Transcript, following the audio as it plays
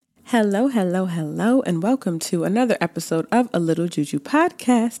Hello, hello, hello, and welcome to another episode of A Little Juju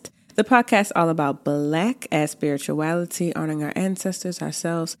Podcast, the podcast all about Black as spirituality, honoring our ancestors,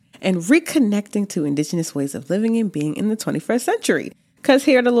 ourselves, and reconnecting to indigenous ways of living and being in the 21st century. Because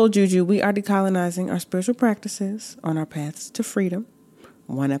here at A Little Juju, we are decolonizing our spiritual practices on our paths to freedom,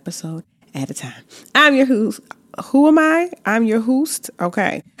 one episode at a time. I'm your host. Who am I? I'm your host.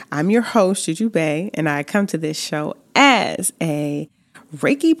 Okay. I'm your host, Juju Bay, and I come to this show as a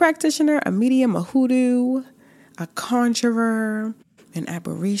Reiki practitioner, a medium, a hoodoo, a conjurer, an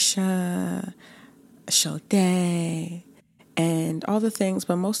abarisha, a shode, and all the things.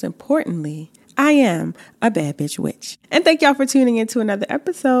 But most importantly, I am a bad bitch witch. And thank y'all for tuning into another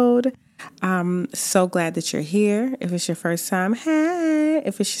episode. I'm so glad that you're here. If it's your first time, hey.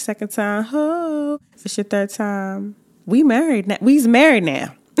 If it's your second time, ho. If it's your third time, we married now. We's married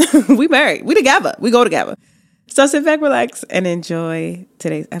now. We married. We together. We go together. So sit back, relax, and enjoy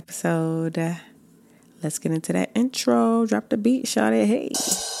today's episode. Let's get into that intro. Drop the beat, shout it, hey.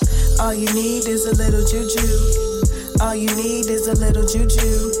 All you need is a little juju. All you need is a little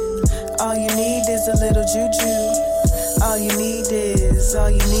juju. All you need is a little juju. All you need is,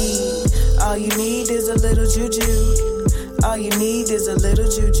 all you need. All you need is a little juju. All you need is a little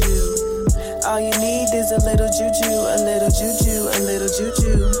juju. All you need is a little juju, a little juju, a little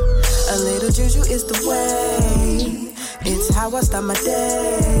juju. A little juju is the way. It's how I start my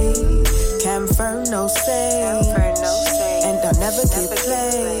day. Confirm, no say. And I'll never get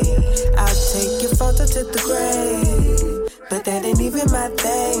played. I'll take your photo to the grave. But that ain't even my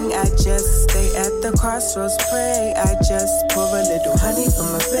thing. I just stay at the crossroads, pray. I just pour a little honey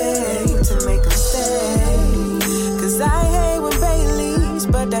from my babe to make them stay. Cause I hate when Baileys,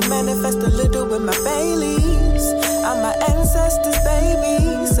 but I manifest a little with my Baileys. I'm my ancestors,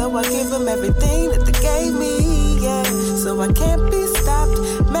 baby. So I give them everything that they gave me, yeah. So I can't be stopped.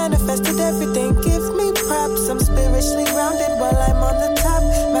 Manifested everything, give me props. I'm spiritually grounded while I'm on the top.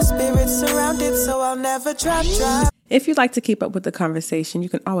 My spirit's surrounded, so I'll never drop. If you'd like to keep up with the conversation, you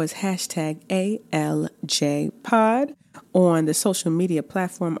can always hashtag ALJPod on the social media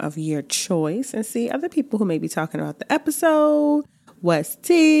platform of your choice and see other people who may be talking about the episode. What's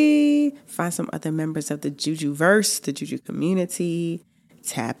tea? Find some other members of the Jujuverse, the Juju community.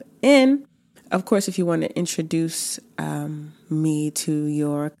 Tap in. Of course, if you want to introduce me to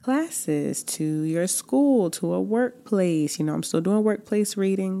your classes, to your school, to a workplace, I'm still doing workplace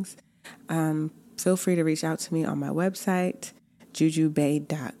readings. Feel free to reach out to me on my website,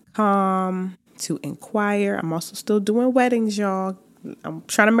 jujubay.com, to inquire. I'm also still doing weddings, y'all. I'm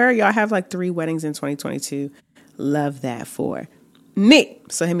trying to marry y'all. I have like 3 weddings in 2022. Love that for me.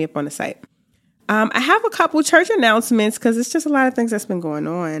 So hit me up on the site. I have a couple church announcements because it's just a lot of things that's been going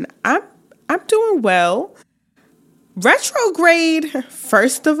on. I'm doing well. Retrograde,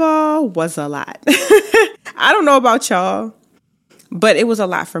 first of all, was a lot. I don't know about y'all, but it was a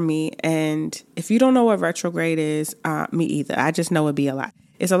lot for me. And if you don't know what retrograde is, me either. I just know it'd be a lot.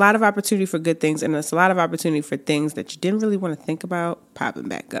 It's a lot of opportunity for good things, and it's a lot of opportunity for things that you didn't really want to think about popping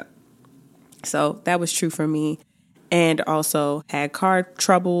back up. So that was true for me. And also had car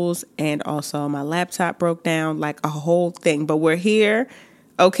troubles, and also my laptop broke down, like a whole thing. But we're here,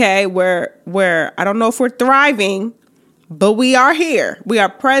 okay? We're I don't know if we're thriving, but we are here. We are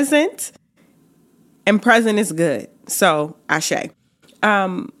present, and present is good. So, ashe.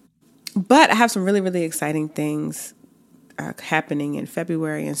 But I have some really, really exciting things happening in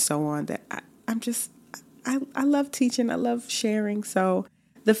February and so on that I love teaching. I love sharing. So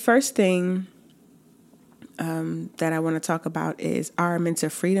the first thing that I want to talk about is Our Mental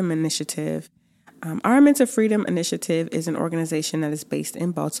Freedom Initiative. Our Mental Freedom Initiative is an organization that is based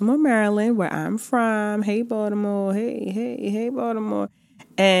in Baltimore, Maryland, where I'm from. Hey, Baltimore. Hey, Baltimore.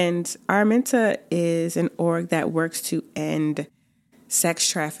 And Our Mental is an org that works to end sex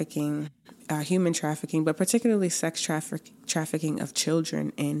trafficking, human trafficking, but particularly sex trafficking of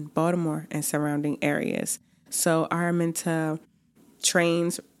children in Baltimore and surrounding areas. So Our Mental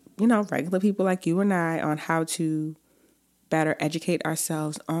trains regular people like you and I on how to better educate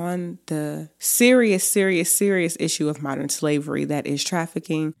ourselves on the serious issue of modern slavery that is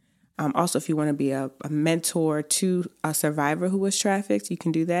trafficking. Also, if you want to be a mentor to a survivor who was trafficked, you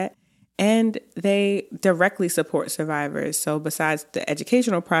can do that. And they directly support survivors. So besides the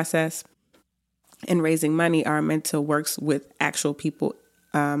educational process and raising money, Our Mental works with actual people,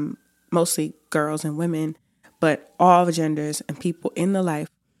 mostly girls and women, but all genders and people in the life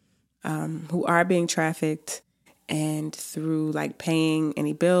who are being trafficked, and through like paying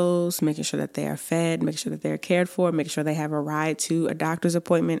any bills, making sure that they are fed, making sure that they're cared for, making sure they have a ride to a doctor's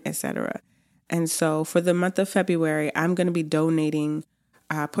appointment, etc. And so for the month of February, I'm going to be donating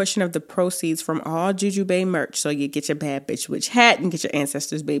a portion of the proceeds from all Juju Bay merch. So you get your Bad Bitch Witch hat and get your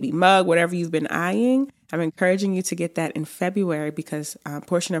Ancestors Baby mug, whatever you've been eyeing. I'm encouraging you to get that in February because a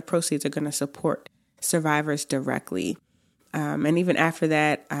portion of proceeds are going to support survivors directly. And even after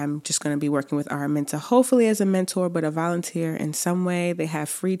that, I'm just going to be working with Our Mentor, hopefully as a mentor, but a volunteer in some way. They have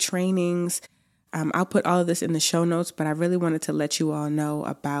free trainings. I'll put all of this in the show notes, but I really wanted to let you all know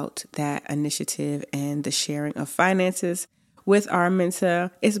about that initiative and the sharing of finances with Our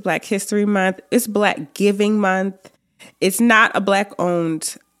Mentor. It's Black History Month. It's Black Giving Month. It's not a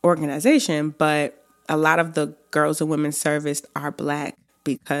Black-owned organization, but a lot of the girls and women serviced are Black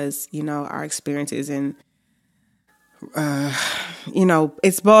because, our experiences in,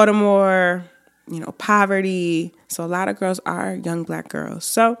 it's Baltimore, poverty. So a lot of girls are young Black girls.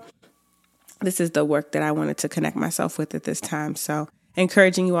 So this is the work that I wanted to connect myself with at this time. So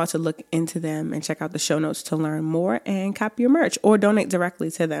encouraging you all to look into them and check out the show notes to learn more and copy your merch or donate directly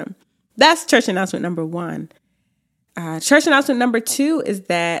to them. That's church announcement number 1. Church announcement number 2 is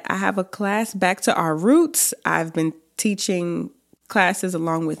that I have a class Back to Our Roots. I've been teaching classes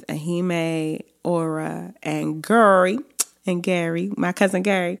along with Ahime, Aura, and Gary, my cousin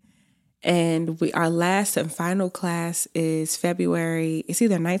Gary. And our last and final class is February. It's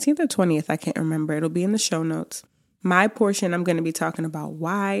either 19th or 20th. I can't remember. It'll be in the show notes. My portion, I'm going to be talking about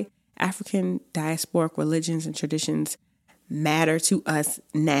why African diasporic religions and traditions matter to us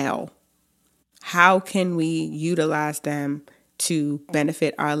now. How can we utilize them to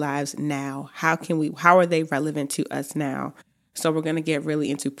benefit our lives now? How are they relevant to us now? So we're going to get really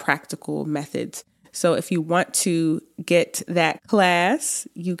into practical methods. So if you want to get that class,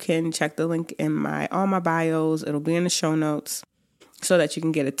 you can check the link in all my bios. It'll be in the show notes so that you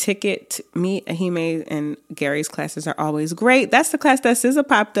can get a ticket. Me, Ahime, and Gary's classes are always great. That's the class that SZA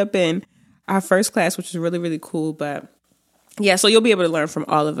popped up in, our first class, which is really, really cool. But yeah, so you'll be able to learn from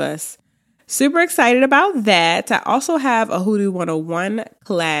all of us. Super excited about that. I also have a Hoodoo 101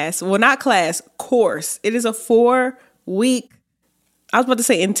 class. Well, not class, course. It is a 4-week, I was about to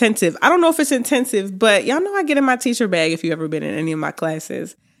say intensive. I don't know if it's intensive, but y'all know I get in my teacher bag if you've ever been in any of my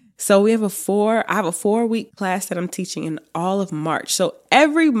classes. So I have a 4-week class that I'm teaching in all of March. So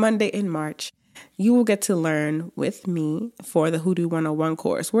every Monday in March, you will get to learn with me for the Hoodoo 101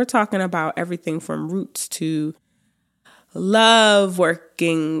 course. We're talking about everything from roots to love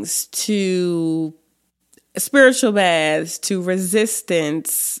workings to spiritual baths to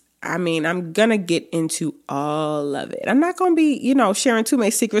resistance. I mean, I'm going to get into all of it. I'm not going to be, sharing too many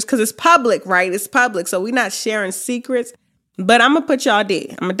secrets because it's public, right? It's public. So we're not sharing secrets, but I'm going to put y'all there.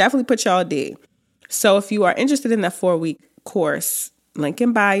 I'm going to definitely put y'all there. So if you are interested in that 4-week course, link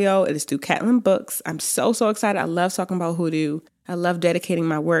in bio. It is through Catlin Books. I'm so, so excited. I love talking about hoodoo. I love dedicating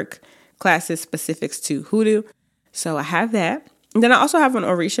my work classes specifics to hoodoo. So I have that. And then I also have an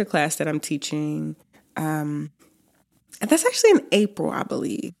Orisha class that I'm teaching. And that's actually in April, I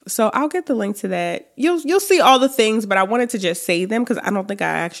believe. So I'll get the link to that. You'll see all the things, but I wanted to just say them because I don't think I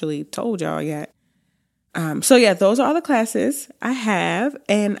actually told y'all yet. So yeah, those are all the classes I have.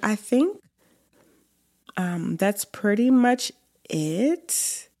 And I think that's pretty much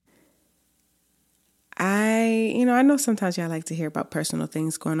it. I know sometimes y'all like to hear about personal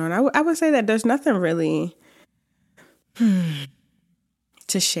things going on. I would say that there's nothing really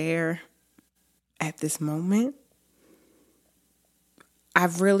to share at this moment.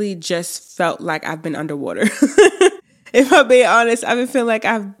 I've really just felt like I've been underwater. If I'm being honest, I've been feeling like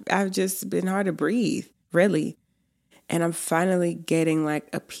I've just been hard to breathe, really. And I'm finally getting like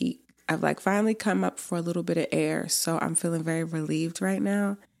a peak. I've like finally come up for a little bit of air. So I'm feeling very relieved right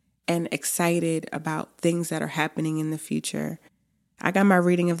now and excited about things that are happening in the future. I got my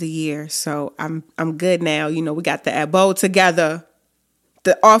reading of the year, so I'm good now. We got the abode together.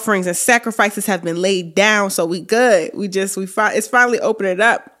 The offerings and sacrifices have been laid down, so we good. It's finally opening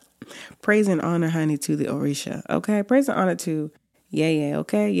up. Praise and honor, honey, to the Orisha. Okay, praise and honor to yeah.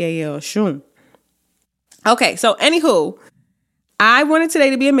 Okay, yeah, shun. Okay, so anywho, I wanted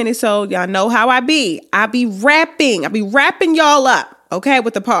today to be a mini-sode. Y'all know how I be. I be rapping y'all up. Okay,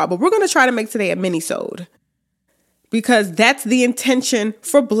 with the power, but we're gonna try to make today a mini-sode because that's the intention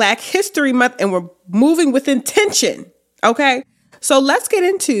for Black History Month, and we're moving with intention. Okay. So let's get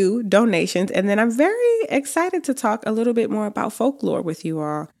into donations. And then I'm very excited to talk a little bit more about folklore with you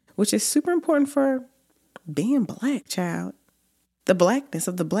all, which is super important for being Black, child. The Blackness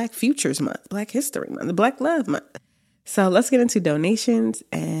of the Black Futures Month, Black History Month, the Black Love Month. So let's get into donations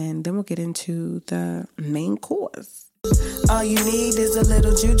and then we'll get into the main course. All you need is a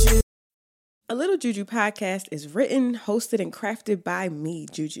little juju. A Little Juju podcast is written, hosted, and crafted by me,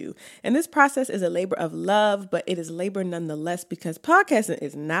 Juju. And this process is a labor of love, but it is labor nonetheless because podcasting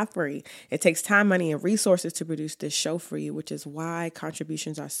is not free. It takes time, money, and resources to produce this show for you, which is why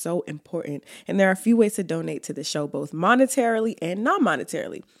contributions are so important. And there are a few ways to donate to the show, both monetarily and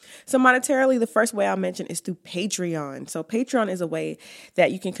non-monetarily. So monetarily, the first way I'll mention is through Patreon. So Patreon is a way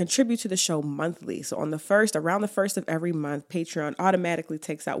that you can contribute to the show monthly. So around the first of every month, Patreon automatically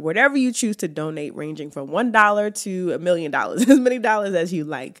takes out whatever you choose to donate, ranging from $1 to $1 million, as many dollars as you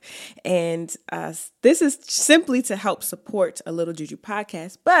like. And this is simply to help support A Little Juju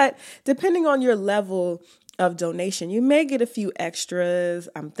podcast. But depending on your level of donation, you may get a few extras.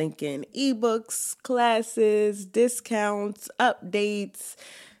 I'm thinking ebooks, classes, discounts, updates,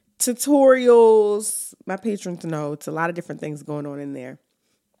 tutorials. My patrons know it's a lot of different things going on in there.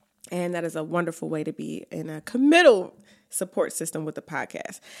 And that is a wonderful way to be in a committal support system with the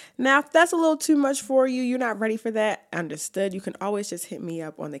podcast. Now, if that's a little too much for you, you're not ready for that, understood. You can always just hit me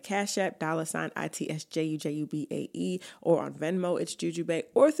up on the Cash App, $ITSJUJUBAE, or on Venmo, it's JujuBay,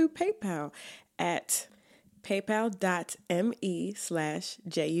 or through PayPal at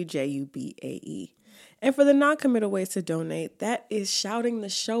paypal.me/JUJUBAE. And for the non-committal ways to donate, that is shouting the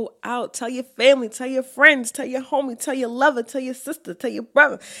show out. Tell your family, tell your friends, tell your homie, tell your lover, tell your sister, tell your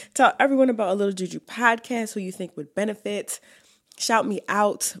brother. Tell everyone about A Little Juju podcast who you think would benefit. Shout me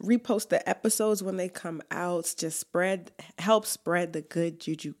out. Repost the episodes when they come out. Just help spread the good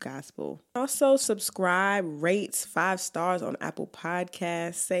Juju gospel. Also, subscribe, rate 5 stars on Apple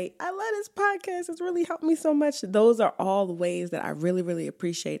Podcasts. Say, I love this podcast. It's really helped me so much. Those are all the ways that I really, really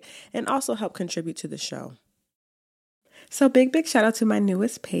appreciate and also help contribute to the show. So big shout out to my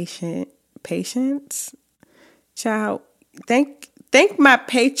newest patients. Child, thank my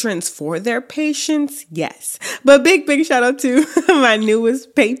patrons for their patience, yes. But big shout out to my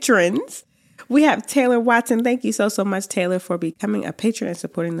newest patrons. We have Taylor Watson. Thank you so much, Taylor, for becoming a patron and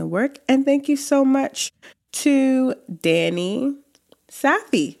supporting the work. And thank you so much to Danny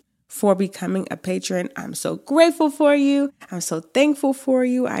Safi for becoming a patron. I'm so grateful for you. I'm so thankful for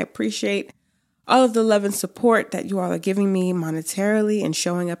you. I appreciate all of the love and support that you all are giving me monetarily and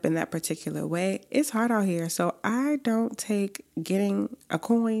showing up in that particular way. It's hard out here, so I don't take getting a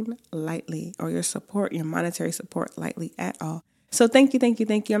coin lightly or your support, your monetary support lightly at all. So thank you.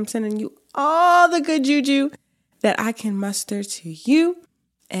 I'm sending you all the good juju that I can muster to you.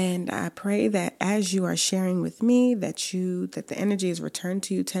 And I pray that as you are sharing with me, that the energy is returned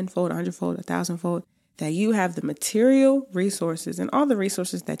to you tenfold, 100-fold, 1,000-fold, that you have the material resources and all the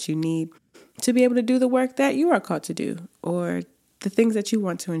resources that you need to be able to do the work that you are called to do or the things that you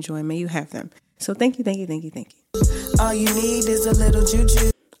want to enjoy. May you have them. So thank you. All you need is a little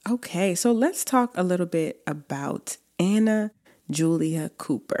juju. Okay, so let's talk a little bit about Anna Julia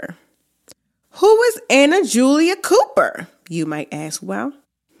Cooper. Who was Anna Julia Cooper? You might ask. Well,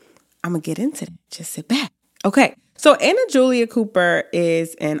 I'm going to get into that. Just sit back. Okay, so Anna Julia Cooper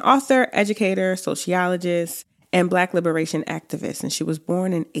is an author, educator, sociologist, and Black liberation activist. And she was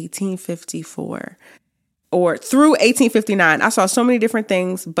born in 1854 or through 1859. I saw so many different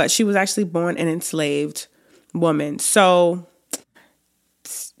things, but she was actually born an enslaved woman. So,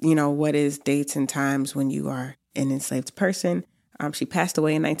 what is dates and times when you are an enslaved person? She passed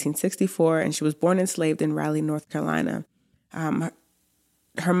away in 1964 and she was born enslaved in Raleigh, North Carolina.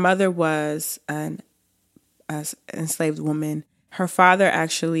 Her mother was an enslaved woman. Her father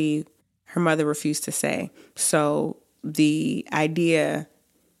her mother refused to say. So the idea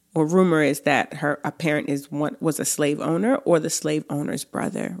or rumor is that a parent was a slave owner or the slave owner's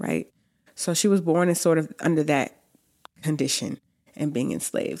brother, right? So she was born in sort of under that condition and being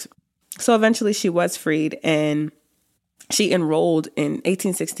enslaved. So eventually she was freed and she enrolled in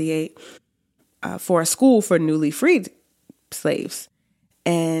 1868 for a school for newly freed slaves.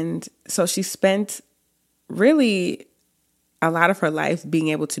 And so she spent really a lot of her life being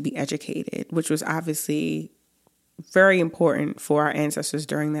able to be educated, which was obviously very important for our ancestors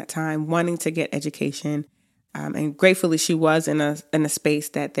during that time, wanting to get education. And gratefully, she was in a space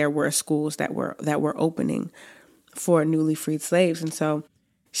that there were schools that were opening for newly freed slaves. And so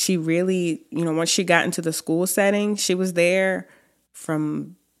she really, once she got into the school setting, she was there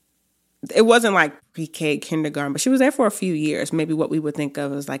it wasn't like pre-K, kindergarten, but she was there for a few years, maybe what we would think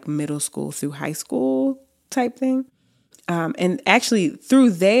of as like middle school through high school type thing. And actually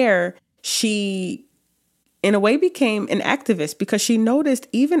through there, she in a way became an activist because she noticed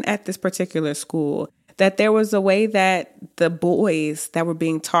even at this particular school that there was a way that the boys that were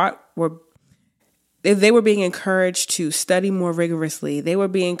being taught they were being encouraged to study more rigorously. They were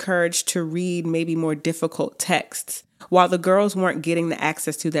being encouraged to read maybe more difficult texts, while the girls weren't getting the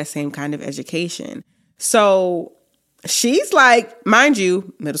access to that same kind of education. So she's like, mind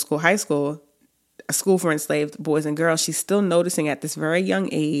you, middle school, high school, a school for enslaved boys and girls. She's still noticing at this very young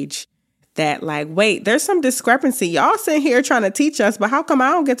age that, like, wait, there's some discrepancy. Y'all sitting here trying to teach us, but how come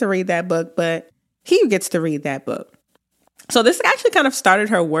I don't get to read that book, but he gets to read that book? So this actually kind of started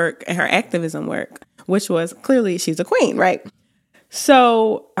her work and her activism work, which was clearly she's a queen, right?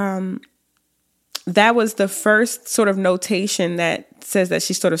 So that was the first sort of notation that says that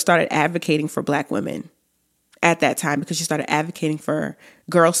she sort of started advocating for Black women at that time, because she started advocating for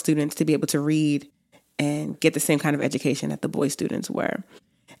girl students to be able to read and get the same kind of education that the boy students were.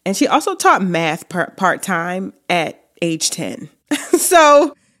 And she also taught math part-time at age 10.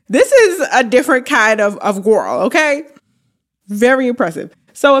 So this is a different kind of girl, okay? Very impressive.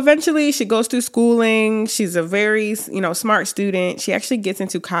 So eventually she goes through schooling. She's a very, smart student. She actually gets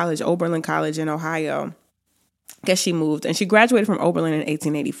into college, Oberlin College in Ohio. I guess she moved, and she graduated from Oberlin in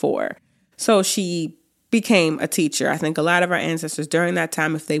 1884. So she became a teacher. I think a lot of our ancestors during that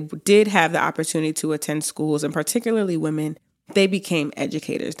time, if they did have the opportunity to attend schools, and particularly women, they became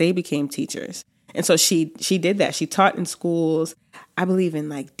educators. They became teachers. And so she did that. She taught in schools, I believe in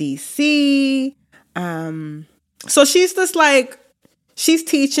like DC. So she's just like, she's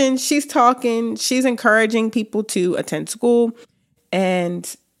teaching, she's talking, she's encouraging people to attend school.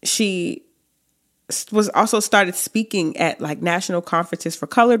 And she was also started speaking at like national conferences for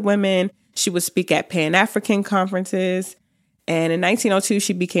colored women. She would speak at Pan-African conferences. And in 1902,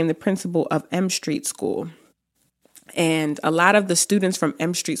 she became the principal of M Street School. And a lot of the students from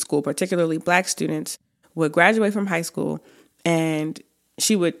M Street School, particularly Black students, would graduate from high school, and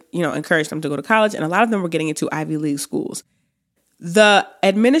she would, encourage them to go to college. And a lot of them were getting into Ivy League schools. The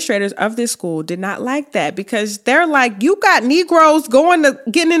administrators of this school did not like that, because they're like, you got Negroes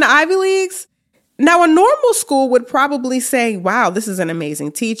getting into Ivy Leagues? Now, a normal school would probably say, wow, this is an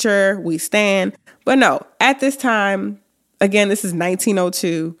amazing teacher. We stand. But no, at this time, again, this is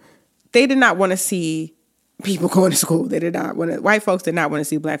 1902. They did not want to see people going to school. They did not want to, white folks did not want to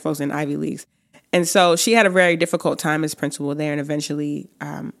see Black folks in Ivy Leagues. And so she had a very difficult time as principal there, and eventually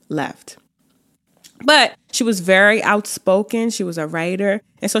left. But she was very outspoken. She was a writer.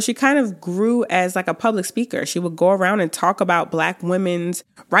 And so she kind of grew as like a public speaker. She would go around and talk about Black women's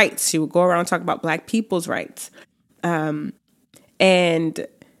rights. She would go around and talk about Black people's rights. And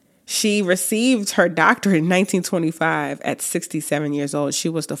she received her doctorate in 1925 at 67 years old. She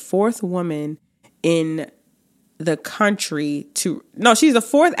was the fourth woman in the country she's the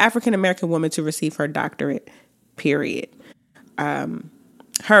fourth African-American woman to receive her doctorate, period. Her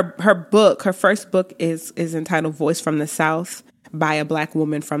first book is entitled Voice from the South, by a Black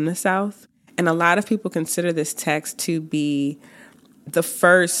woman from the South. And a lot of people consider this text to be the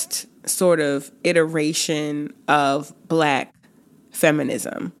first sort of iteration of Black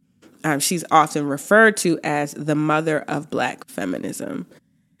feminism. She's often referred to as the mother of Black feminism.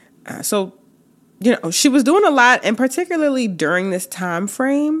 So she was doing a lot, and particularly during this time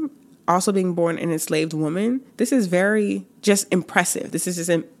frame, also being born an enslaved woman, this is very just impressive. This is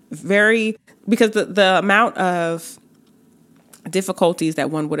just very, because the amount of difficulties that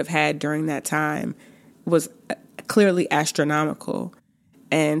one would have had during that time was clearly astronomical.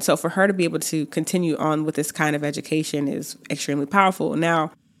 And so for her to be able to continue on with this kind of education is extremely powerful.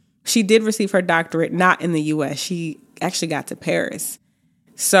 Now, she did receive her doctorate not in the U.S. She actually got to Paris.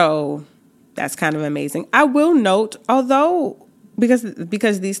 So that's kind of amazing. I will note, although,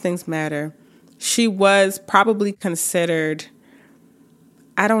 because these things matter, she was probably considered,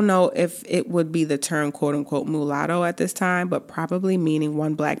 I don't know if it would be the term quote unquote mulatto at this time, but probably meaning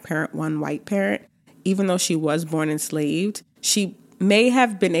one Black parent, one white parent. Even though she was born enslaved, she may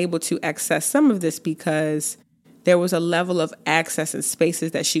have been able to access some of this because there was a level of access and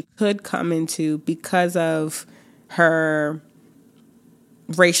spaces that she could come into because of her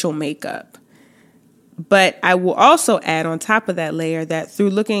racial makeup. But I will also add on top of that layer that through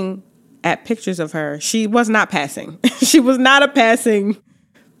looking at pictures of her, she was not passing. She was not a passing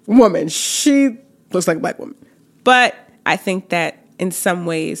woman. She looks like a Black woman. But I think that in some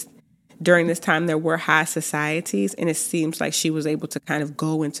ways during this time there were high societies, and it seems like she was able to kind of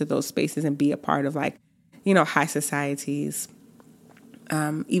go into those spaces and be a part of high societies,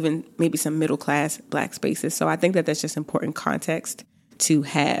 even maybe some middle class Black spaces. So I think that that's just important context to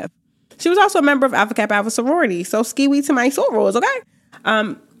have. She was also a member of Alpha Kappa Alpha sorority. So ski-wee to my sorors,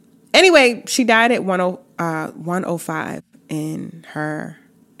 okay? Anyway, she died at 105 in her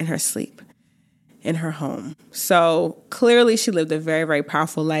sleep. in her home. So clearly she lived a very, very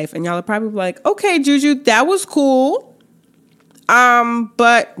powerful life. And y'all are probably like, okay, Juju, that was cool.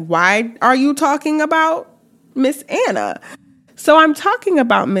 But why are you talking about Miss Anna? So I'm talking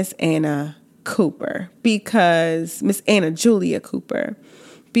about Miss Anna Cooper because Miss Anna Julia Cooper,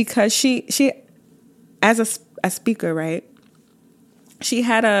 because she as a speaker, right? She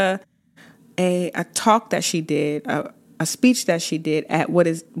had a talk that she did, a speech that she did at what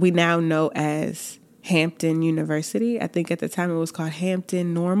is we now know as Hampton University. I think at the time it was called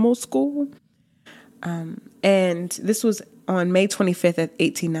Hampton Normal School. And this was on May 25th of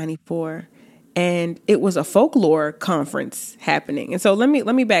 1894. And it was a folklore conference happening. And so let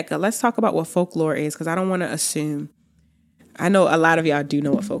me back up. Let's talk about what folklore is, because I don't want to assume. I know a lot of y'all do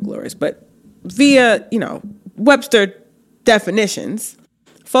know what folklore is, but via, Webster definitions,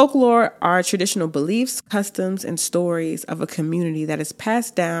 folklore are traditional beliefs, customs, and stories of a community that is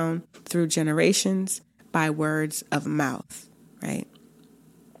passed down through generations by words of mouth, right?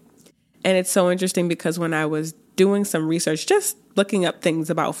 And it's so interesting because when I was doing some research, just looking up things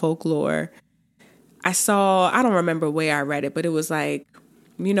about folklore, I don't remember where I read it, but it was like,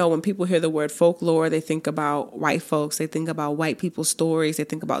 when people hear the word folklore, they think about white folks, they think about white people's stories, they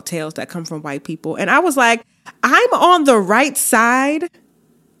think about tales that come from white people. And I was like, I'm on the right side.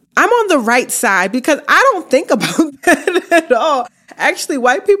 I'm on the right side because I don't think about that at all. Actually,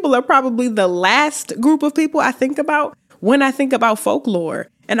 white people are probably the last group of people I think about when I think about folklore.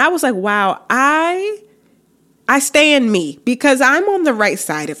 And I was like, wow, I stay in me because I'm on the right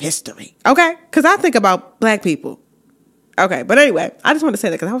side of history. Okay. Because I think about Black people. Okay. But anyway, I just want to say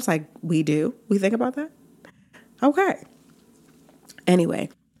that because I was like, we think about that. Okay. Anyway,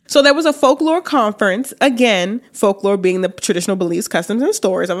 so there was a folklore conference. Again, folklore being the traditional beliefs, customs, and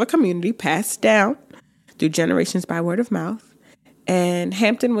stories of a community passed down through generations by word of mouth. And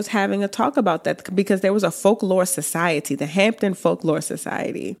Hampton was having a talk about that because there was a folklore society, the Hampton Folklore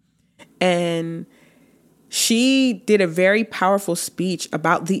Society. And she did a very powerful speech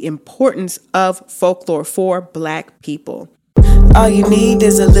about the importance of folklore for Black people. All you need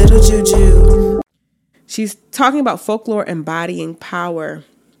is a little juju. She's talking about folklore embodying power.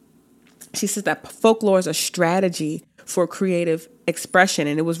 She says that folklore is a strategy for creative expression.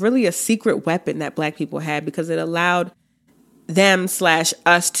 And it was really a secret weapon that Black people had because it allowed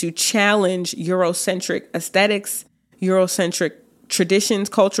them/us to challenge Eurocentric aesthetics, Eurocentric traditions,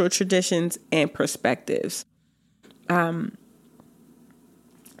 cultural traditions, and perspectives. And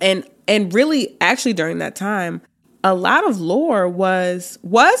really, actually, during that time, a lot of lore was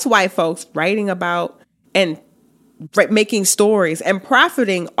white folks writing about and making stories and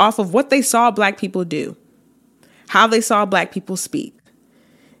profiting off of what they saw Black people do, how they saw Black people speak.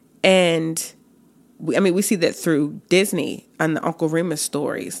 And we see that through Disney and the Uncle Remus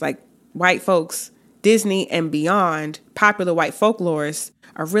stories. Like white folks, Disney and beyond, popular white folklorists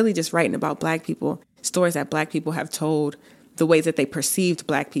are really just writing about Black people, stories that Black people have told, the ways that they perceived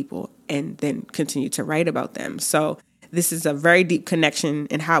Black people, and then continue to write about them. So this is a very deep connection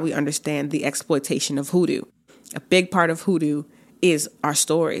in how we understand the exploitation of hoodoo. A big part of hoodoo is our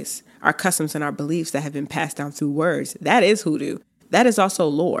stories, our customs, and our beliefs that have been passed down through words. That is hoodoo. That is also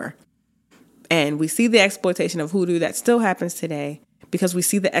lore. And we see the exploitation of hoodoo that still happens today because we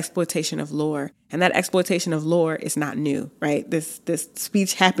see the exploitation of lore. And that exploitation of lore is not new, right? This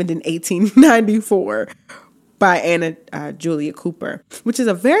speech happened in 1894 by Anna Julia Cooper, which is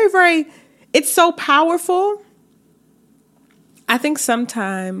a very, very, it's so powerful. I think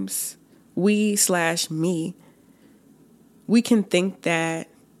sometimes we can think that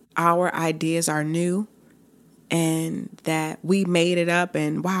our ideas are new and that we made it up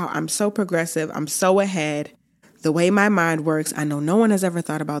and wow, I'm so progressive. I'm so ahead. The way my mind works, I know no one has ever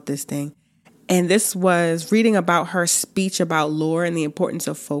thought about this thing. And this was reading about her speech about lore and the importance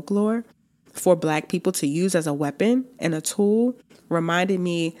of folklore for Black people to use as a weapon and a tool reminded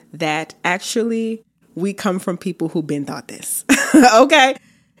me that actually we come from people who've been taught this. Okay.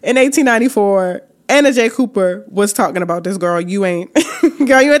 In 1894, Anna J. Cooper was talking about this, girl. You ain't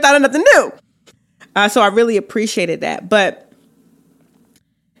thought of nothing new. So I really appreciated that. But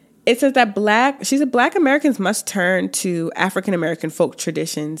it says that Black Americans must turn to African American folk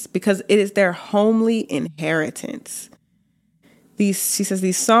traditions because it is their homely inheritance. She says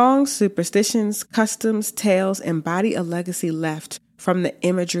these songs, superstitions, customs, tales embody a legacy left from the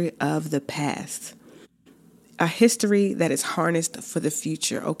imagery of the past. A history that is harnessed for the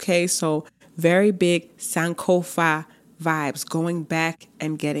future. Okay, so very big Sankofa vibes, going back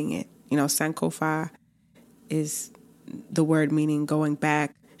and getting it. Sankofa is the word meaning going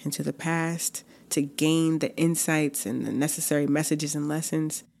back into the past to gain the insights and the necessary messages and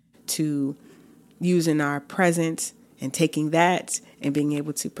lessons to using our present and taking that and being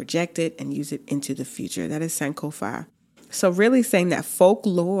able to project it and use it into the future. That is Sankofa. So really saying that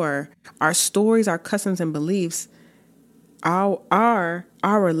folklore, our stories, our customs and beliefs are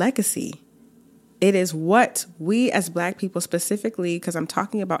our legacy. It is what we as Black people specifically, because I'm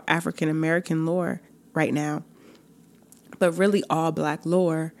talking about African American lore right now, but really all Black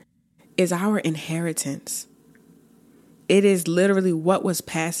lore is our inheritance. It is literally what was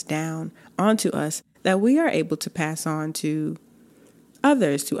passed down onto us that we are able to pass on to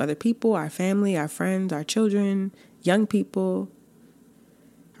others, to other people, our family, our friends, our children, young people,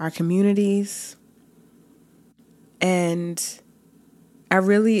 our communities. And I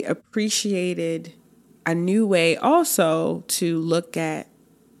really appreciated a new way also to look at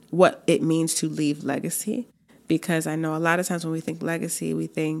what it means to leave legacy. Because I know a lot of times when we think legacy, we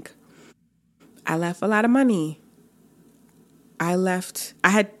think, I left a lot of money. I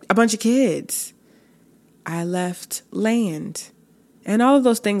had a bunch of kids. I left land. And all of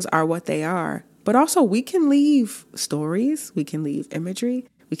those things are what they are. But also we can leave stories. We can leave imagery.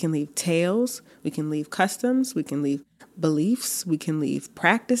 We can leave tales. We can leave customs. We can leave beliefs. We can leave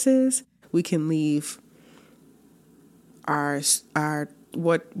practices. We can leave our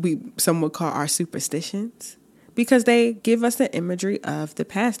what some would call our superstitions, because they give us the imagery of the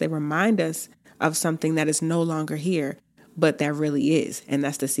past. They remind us of something that is no longer here, but that really is. And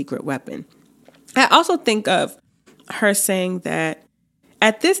that's the secret weapon. I also think of her saying that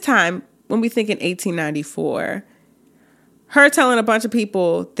at this time, when we think in 1894, her telling a bunch of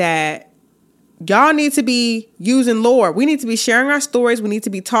people that y'all need to be using lore. We need to be sharing our stories. We need to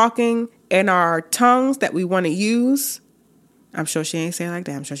be talking in our tongues that we want to use. I'm sure she ain't say it like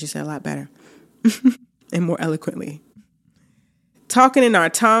that. I'm sure she said a lot better and more eloquently. Talking in our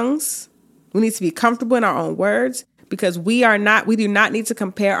tongues. We need to be comfortable in our own words, because we do not need to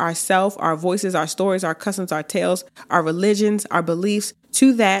compare ourselves, our voices, our stories, our customs, our tales, our religions, our beliefs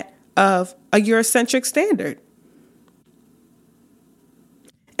to that of a Eurocentric standard.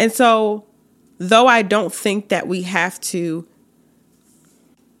 And so, though I don't think that we have to,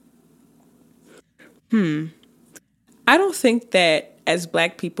 I don't think that as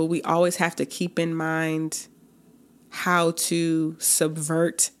Black people, we always have to keep in mind how to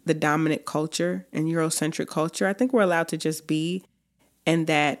subvert the dominant culture and Eurocentric culture. I think we're allowed to just be, and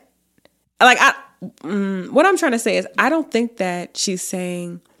that, what I'm trying to say is, I don't think that she's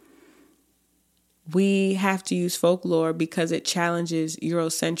saying we have to use folklore because it challenges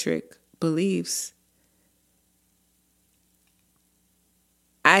Eurocentric beliefs.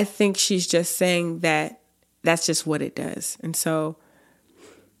 I think she's just saying that that's just what it does. And so,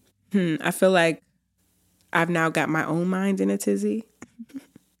 I feel like I've now got my own mind in a tizzy.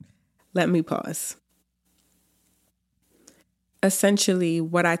 Let me pause. Essentially,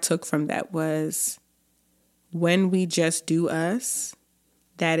 what I took from that was, when we just do us,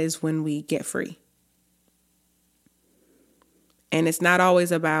 that is when we get free. And it's not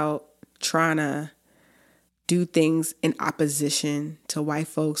always about trying to do things in opposition to white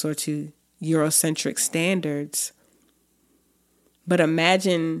folks or to Eurocentric standards. But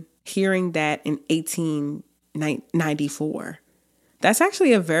imagine hearing that in 1894. That's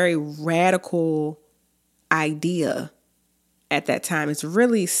actually a very radical idea at that time. It's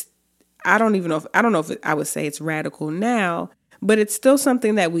really, I don't know if I would say it's radical now, but it's still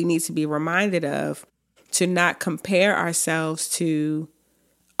something that we need to be reminded of, to not compare ourselves to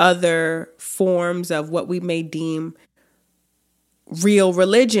other forms of what we may deem real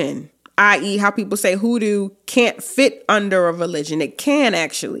religion, i.e. how people say hoodoo can't fit under a religion. It can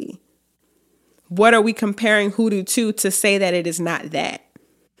actually. What are we comparing hoodoo to say that it is not that?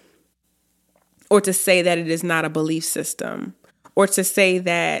 Or to say that it is not a belief system? Or to say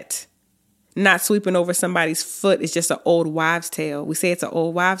that not sweeping over somebody's foot is just an old wives' tale? We say it's an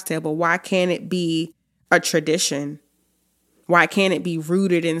old wives' tale, but why can't it be a tradition? Why can't it be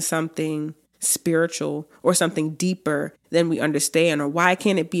rooted in something spiritual or something deeper than we understand? Or why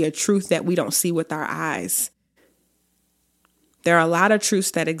can't it be a truth that we don't see with our eyes? There are a lot of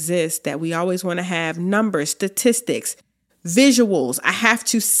truths that exist that we always want to have numbers, statistics, visuals. I have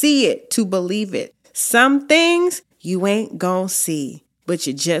to see it to believe it. Some things you ain't gonna see, but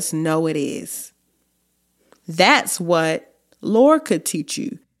you just know it is. That's what lore could teach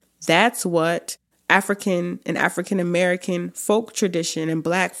you. That's what African and African American folk tradition and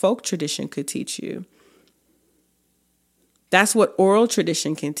Black folk tradition could teach you. That's what oral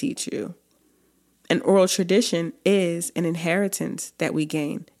tradition can teach you. And oral tradition is an inheritance that we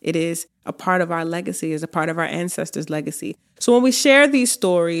gain. It is a part of our legacy, is a part of our ancestors' legacy. So when we share these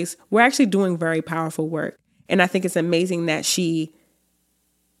stories, we're actually doing very powerful work. And I think it's amazing that she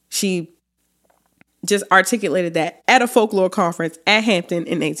just articulated that at a folklore conference at Hampton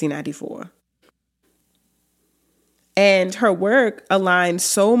in 1894. And her work aligned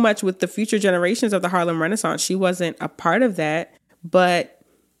so much with the future generations of the Harlem Renaissance. She wasn't a part of that, but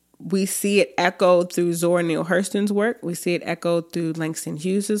we see it echoed through Zora Neale Hurston's work. We see it echoed through Langston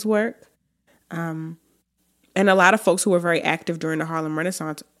Hughes's work. And a lot of folks who were very active during the Harlem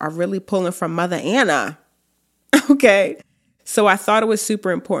Renaissance are really pulling from Mother Anna. Okay. So I thought it was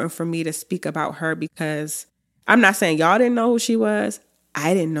super important for me to speak about her because I'm not saying y'all didn't know who she was.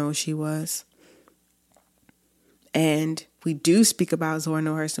 I didn't know who she was. And we do speak about Zora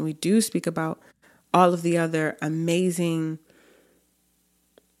Neale Hurston. We do speak about all of the other amazing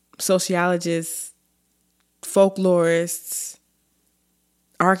sociologists, folklorists,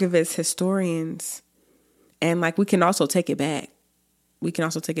 archivists, historians. And like, we can also take it back.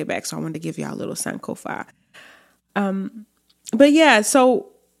 So I wanted to give y'all a little Sankofa. But yeah, so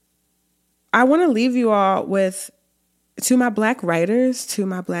I want to leave you all with, to my Black writers, to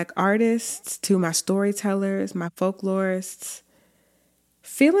my Black artists, to my storytellers, my folklorists,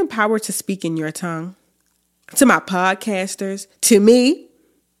 feel empowered to speak in your tongue. To my podcasters, to me,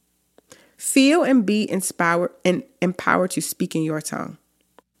 feel and be inspired and empowered to speak in your tongue.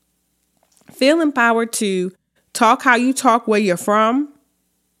 Feel empowered to talk how you talk where you're from,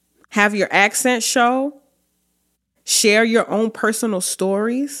 have your accent show, share your own personal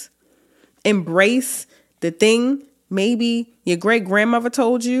stories, embrace the thing maybe your great grandmother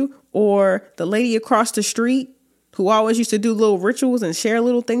told you, or the lady across the street who always used to do little rituals and share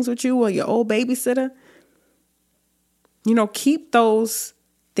little things with you, or your old babysitter. You know, keep those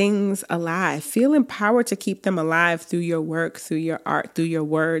things alive. Feel empowered to keep them alive through your work, through your art, through your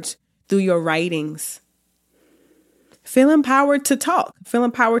words, through your writings. Feel empowered to talk. Feel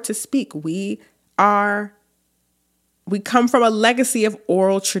empowered to speak. We come from a legacy of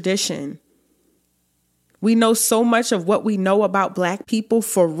oral tradition. We know so much of what we know about Black people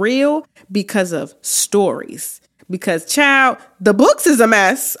for real because of stories. Because, child, the books is a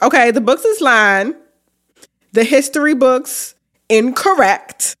mess. Okay, the books is lying. The history books,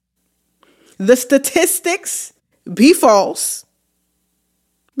 incorrect. The statistics be false.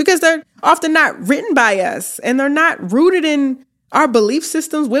 Because they're often not written by us. And they're not rooted in our belief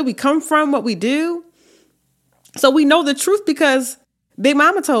systems, where we come from, what we do. So we know the truth because Big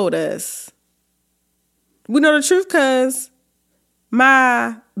Mama told us. We know the truth because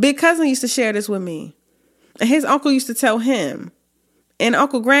my big cousin used to share this with me. And his uncle used to tell him. And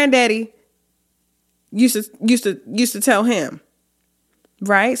Uncle Granddaddy used to tell him.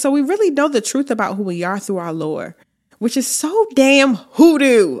 Right? So we really know the truth about who we are through our lore, which is so damn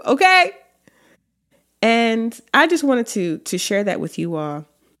hoodoo. Okay? And I just wanted to share that with you all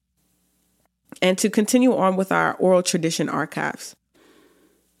and to continue on with our oral tradition archives.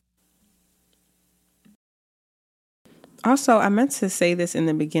 Also, I meant to say this in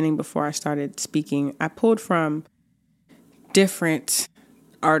the beginning before I started speaking. I pulled from different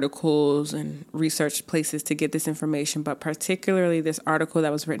articles and research places to get this information, but particularly this article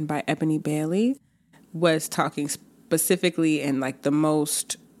that was written by Ebony Bailey was talking specifically in like the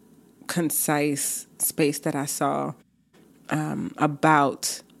most concise space that I saw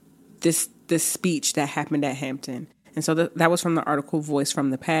about this speech that happened at Hampton. And so that was from the article Voice from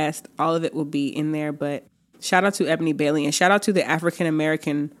the Past. All of it will be in there, but shout out to Ebony Bailey and shout out to the African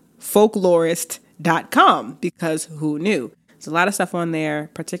American folklorist.com, because who knew? There's a lot of stuff on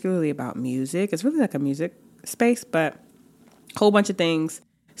there, particularly about music. It's really like a music space, but a whole bunch of things.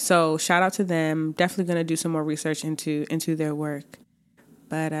 So shout out to them. Definitely going to do some more research into their work.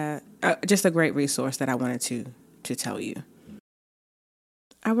 But just a great resource that I wanted to tell you.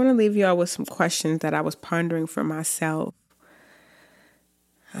 I want to leave you all with some questions that I was pondering for myself,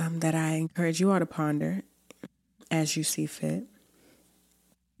 that I encourage you all to ponder as you see fit.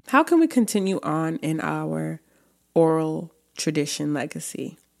 How can we continue on in our oral tradition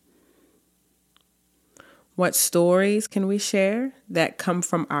legacy? What stories can we share that come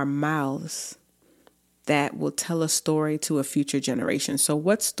from our mouths that will tell a story to a future generation? So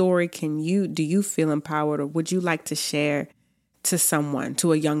what story do you feel empowered, or would you like to share to someone,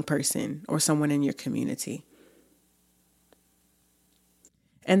 to a young person or someone in your community?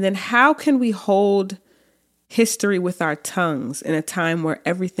 And then how can we hold history with our tongues in a time where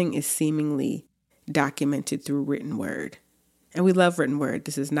everything is seemingly documented through written word? And we love written word.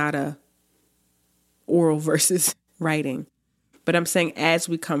 This is not a oral versus writing. But I'm saying, as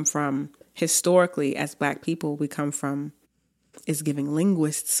we come from, historically, as Black people, we come from is giving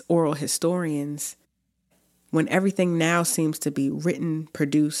linguists, oral historians, when everything now seems to be written,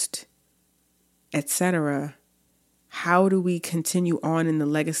 produced, etc. How do we continue on in the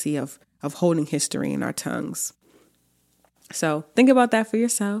legacy of of holding history in our tongues. So think about that for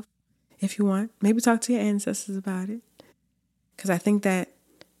yourself if you want. Maybe talk to your ancestors about it. Because I think that,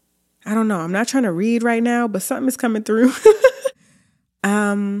 I don't know, I'm not trying to read right now, but something is coming through.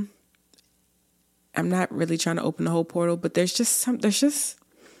 I'm not really trying to open the whole portal, but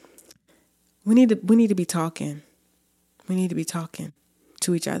we need to be talking. We need to be talking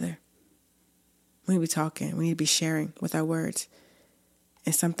to each other. We need to be talking. We need to be sharing with our words.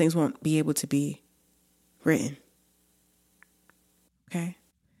 And some things won't be able to be written. Okay?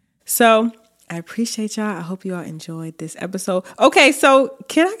 So I appreciate y'all. I hope you all enjoyed this episode. Okay, so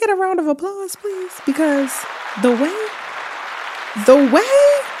can I get a round of applause, please? Because the way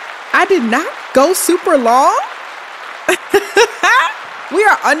I did not go super long. We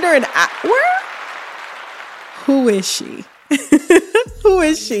are under an hour. Who is she? Who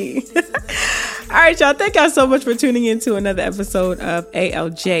is she? All right, y'all. Thank y'all so much for tuning in to another episode of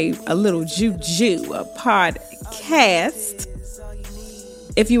ALJ, A Little Juju, a podcast.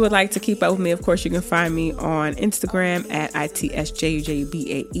 If you would like to keep up with me, of course, you can find me on Instagram at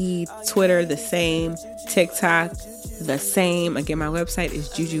ITSJUJBAE, Twitter, the same, TikTok, the same. Again, my website is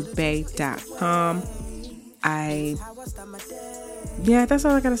jujubay.com. That's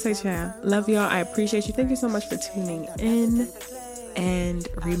all I gotta say, child. Love y'all. I appreciate you. Thank you so much for tuning in. And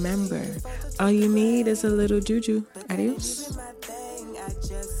remember, all you need is a little juju. Adios.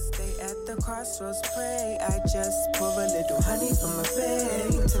 Crossroads pray. I just pour a little honey from my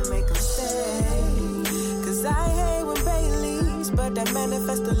bed to make them stay. Cause I hate when Baileys, but I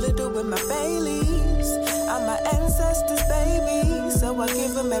manifest a little with my Baileys. I'm my ancestors' baby, so I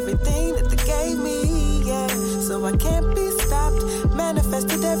give them everything that they gave me, yeah. So I can't be stopped,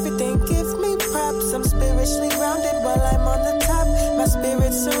 manifested everything, give me props. I'm spiritually grounded while I'm on the top. My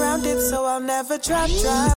spirit's surrounded, so I'll never drop.